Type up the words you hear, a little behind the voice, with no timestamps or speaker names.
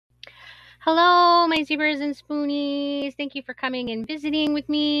Hello, my zebras and spoonies. Thank you for coming and visiting with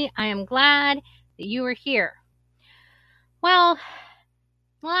me. I am glad that you are here. Well,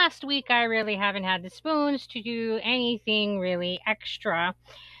 last week I really haven't had the spoons to do anything really extra.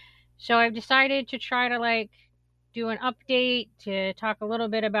 So I've decided to try to do an update to talk a little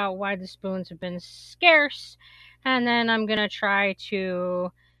bit about why the spoons have been scarce. And then I'm going to try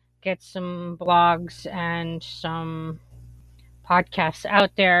to get some blogs and some podcasts out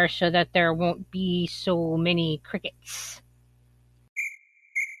there so that there won't be so many crickets.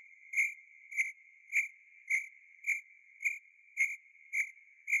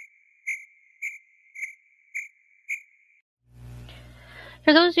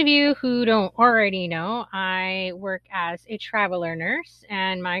 For those of you who don't already know, I work as a traveler nurse,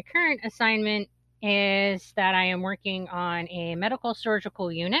 and my current assignment is that I am working on a medical surgical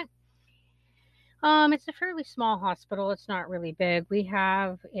unit. It's a fairly small hospital. It's not really big. We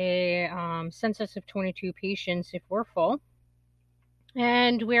have a census of 22 patients if we're full,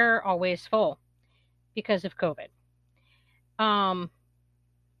 and we're always full because of COVID.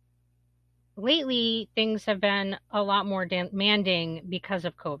 Lately, things have been a lot more demanding because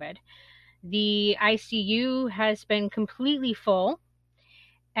of COVID. The ICU has been completely full,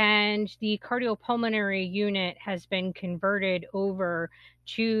 and the cardiopulmonary unit has been converted over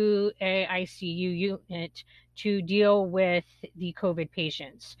to a ICU unit to deal with the COVID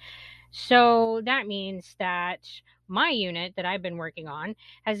patients. So that means that my unit that I've been working on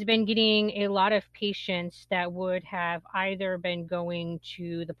has been getting a lot of patients that would have either been going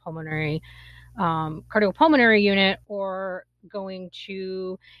to the cardiopulmonary unit or going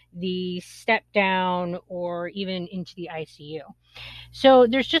to the step down or even into the ICU. So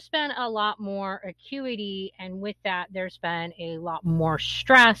there's just been a lot more acuity, and with that, there's been a lot more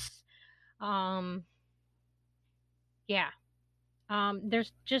stress. Um, yeah.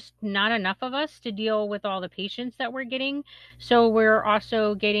 There's just not enough of us to deal with all the patients that we're getting. So we're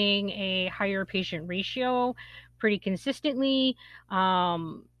also getting a higher patient ratio pretty consistently.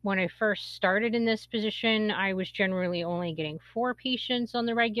 When I first started in this position, I was generally only getting 4 patients on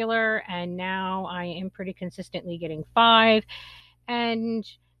the regular, and now I am pretty consistently getting 5. And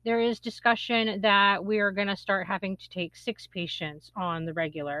there is discussion that we are going to start having to take 6 patients on the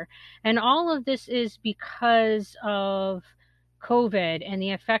regular. And all of this is because of COVID and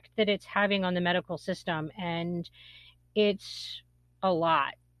the effect that it's having on the medical system. And it's a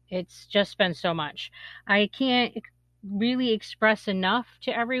lot. It's just been so much. I can't really express enough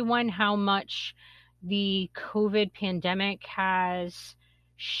to everyone how much the COVID pandemic has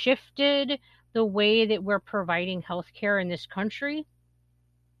shifted the way that we're providing healthcare in this country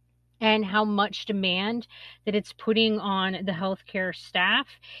and how much demand that it's putting on the healthcare staff,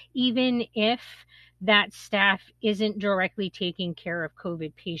 even if that staff isn't directly taking care of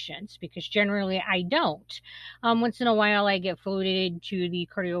COVID patients, because generally I don't. Once in a while, I get floated to the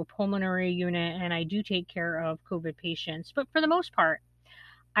cardiopulmonary unit and I do take care of COVID patients, but for the most part,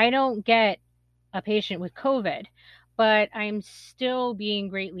 I don't get a patient with COVID, but I'm still being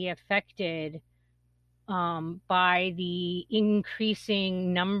greatly affected by the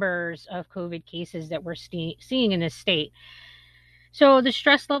increasing numbers of COVID cases that we're seeing in this state. So the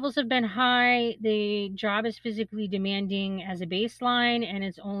stress levels have been high. The job is physically demanding as a baseline, and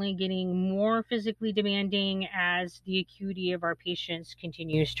it's only getting more physically demanding as the acuity of our patients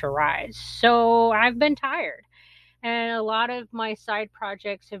continues to rise. So I've been tired, and a lot of my side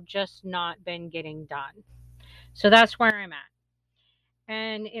projects have just not been getting done. So that's where I'm at.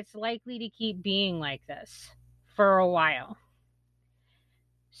 And it's likely to keep being like this for a while.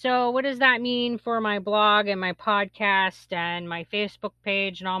 So, what does that mean for my blog and my podcast and my Facebook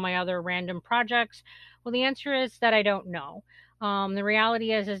page and all my other random projects? Well, the answer is that I don't know. The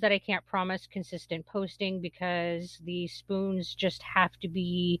reality is that I can't promise consistent posting because the spoons just have to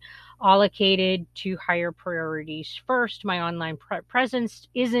be allocated to higher priorities first. My online presence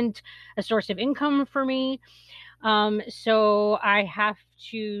isn't a source of income for me. So I have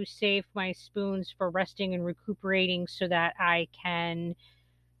to save my spoons for resting and recuperating so that I can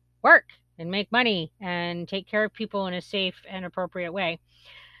work and make money and take care of people in a safe and appropriate way.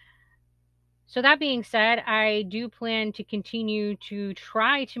 So that being said, I do plan to continue to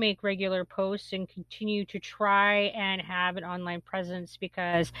try to make regular posts and continue to try and have an online presence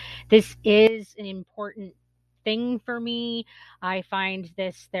because this is an important thing for me. I find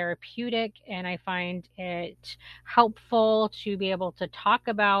this therapeutic and I find it helpful to be able to talk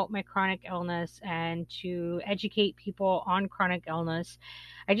about my chronic illness and to educate people on chronic illness.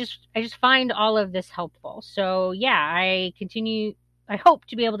 I just find all of this helpful. So yeah, I hope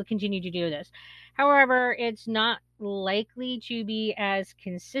to be able to continue to do this. However, it's not likely to be as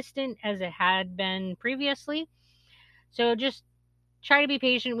consistent as it had been previously. So just try to be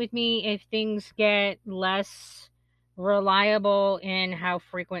patient with me if things get less reliable in how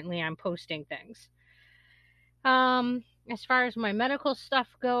frequently I'm posting things. As far as my medical stuff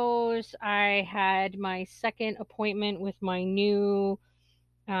goes, I had my second appointment with my new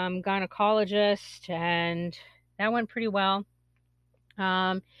gynecologist, and that went pretty well.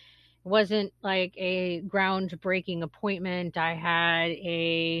 It wasn't like a groundbreaking appointment. I had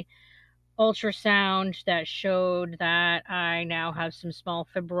a ultrasound that showed that I now have some small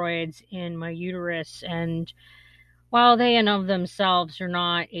fibroids in my uterus, and while they in of themselves are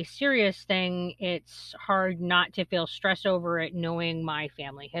not a serious thing, it's hard not to feel stress over it knowing my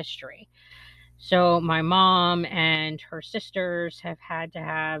family history. So my mom and her sisters have had to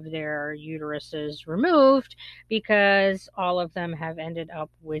have their uteruses removed because all of them have ended up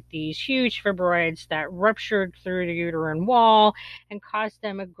with these huge fibroids that ruptured through the uterine wall and caused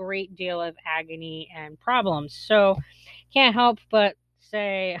them a great deal of agony and problems. So can't help but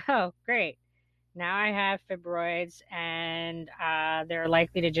say, oh, great. Now I have fibroids, and they're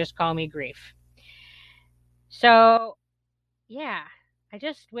likely to just call me grief. So yeah, I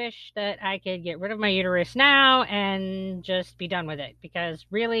just wish that I could get rid of my uterus now and just be done with it, because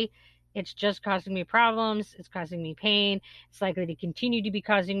really it's just causing me problems. It's causing me pain. It's likely to continue to be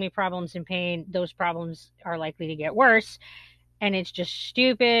causing me problems and pain. Those problems are likely to get worse. And it's just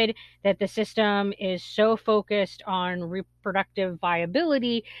stupid that the system is so focused on reproductive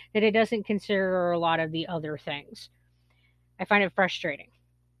viability that it doesn't consider a lot of the other things. I find it frustrating.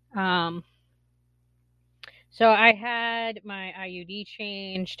 Um, So I had my IUD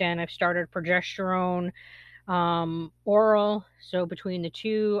changed, and I've started progesterone oral. So between the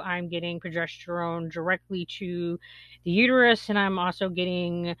two, I'm getting progesterone directly to the uterus, and I'm also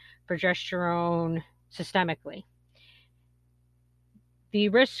getting progesterone systemically. The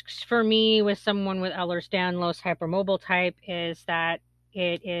risks for me with someone with Ehlers-Danlos hypermobile type is that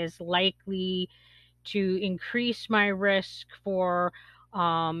it is likely to increase my risk for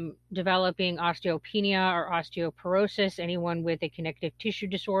developing osteopenia or osteoporosis. Anyone with a connective tissue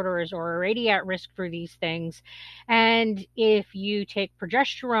disorder is already at risk for these things. And if you take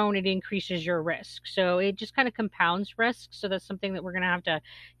progesterone, it increases your risk. So it just kind of compounds risk. So that's something that we're going to have to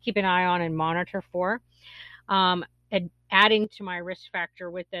keep an eye on and monitor for. Adding to my risk factor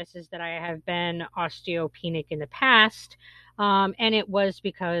with this is that I have been osteopenic in the past. And it was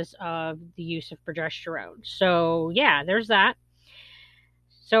because of the use of progesterone. So yeah, there's that.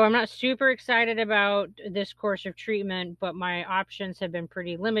 So I'm not super excited about this course of treatment, but my options have been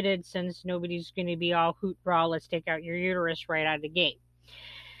pretty limited since nobody's going to be all hoot raw, let's take out your uterus right out of the gate.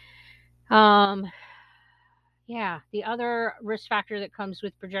 Yeah, the other risk factor that comes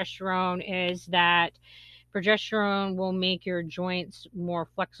with progesterone is that progesterone will make your joints more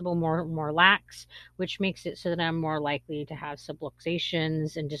flexible, more lax, which makes it so that I'm more likely to have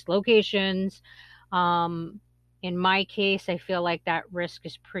subluxations and dislocations. In my case, I feel like that risk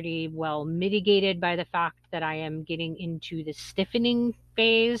is pretty well mitigated by the fact that I am getting into the stiffening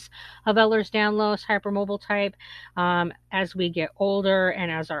phase of Ehlers-Danlos hypermobile type. As we get older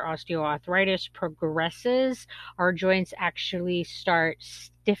and as our osteoarthritis progresses, our joints actually start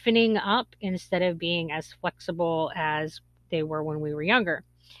stiffening up instead of being as flexible as they were when we were younger.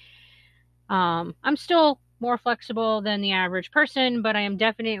 I'm still more flexible than the average person, but I am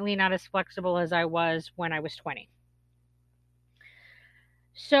definitely not as flexible as I was when I was 20.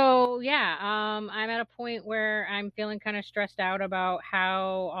 So yeah, I'm at a point where I'm feeling kind of stressed out about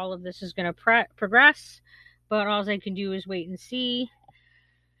how all of this is going to progress, but all I can do is wait and see.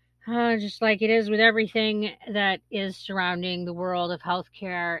 Just like it is with everything that is surrounding the world of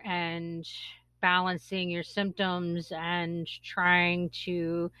healthcare and balancing your symptoms and trying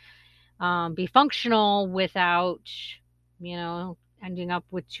to be functional without, ending up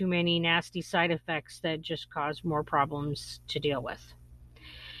with too many nasty side effects that just cause more problems to deal with.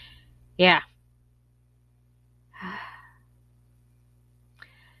 Yeah.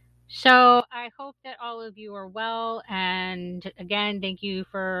 So I hope that all of you are well. And again, thank you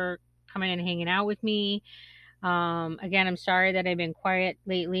for coming and hanging out with me. Again, I'm sorry that I've been quiet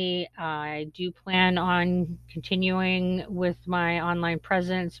lately. I do plan on continuing with my online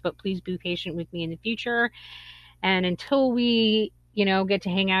presence, but please be patient with me in the future. And until we, get to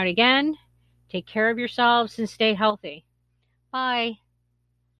hang out again, take care of yourselves and stay healthy. Bye.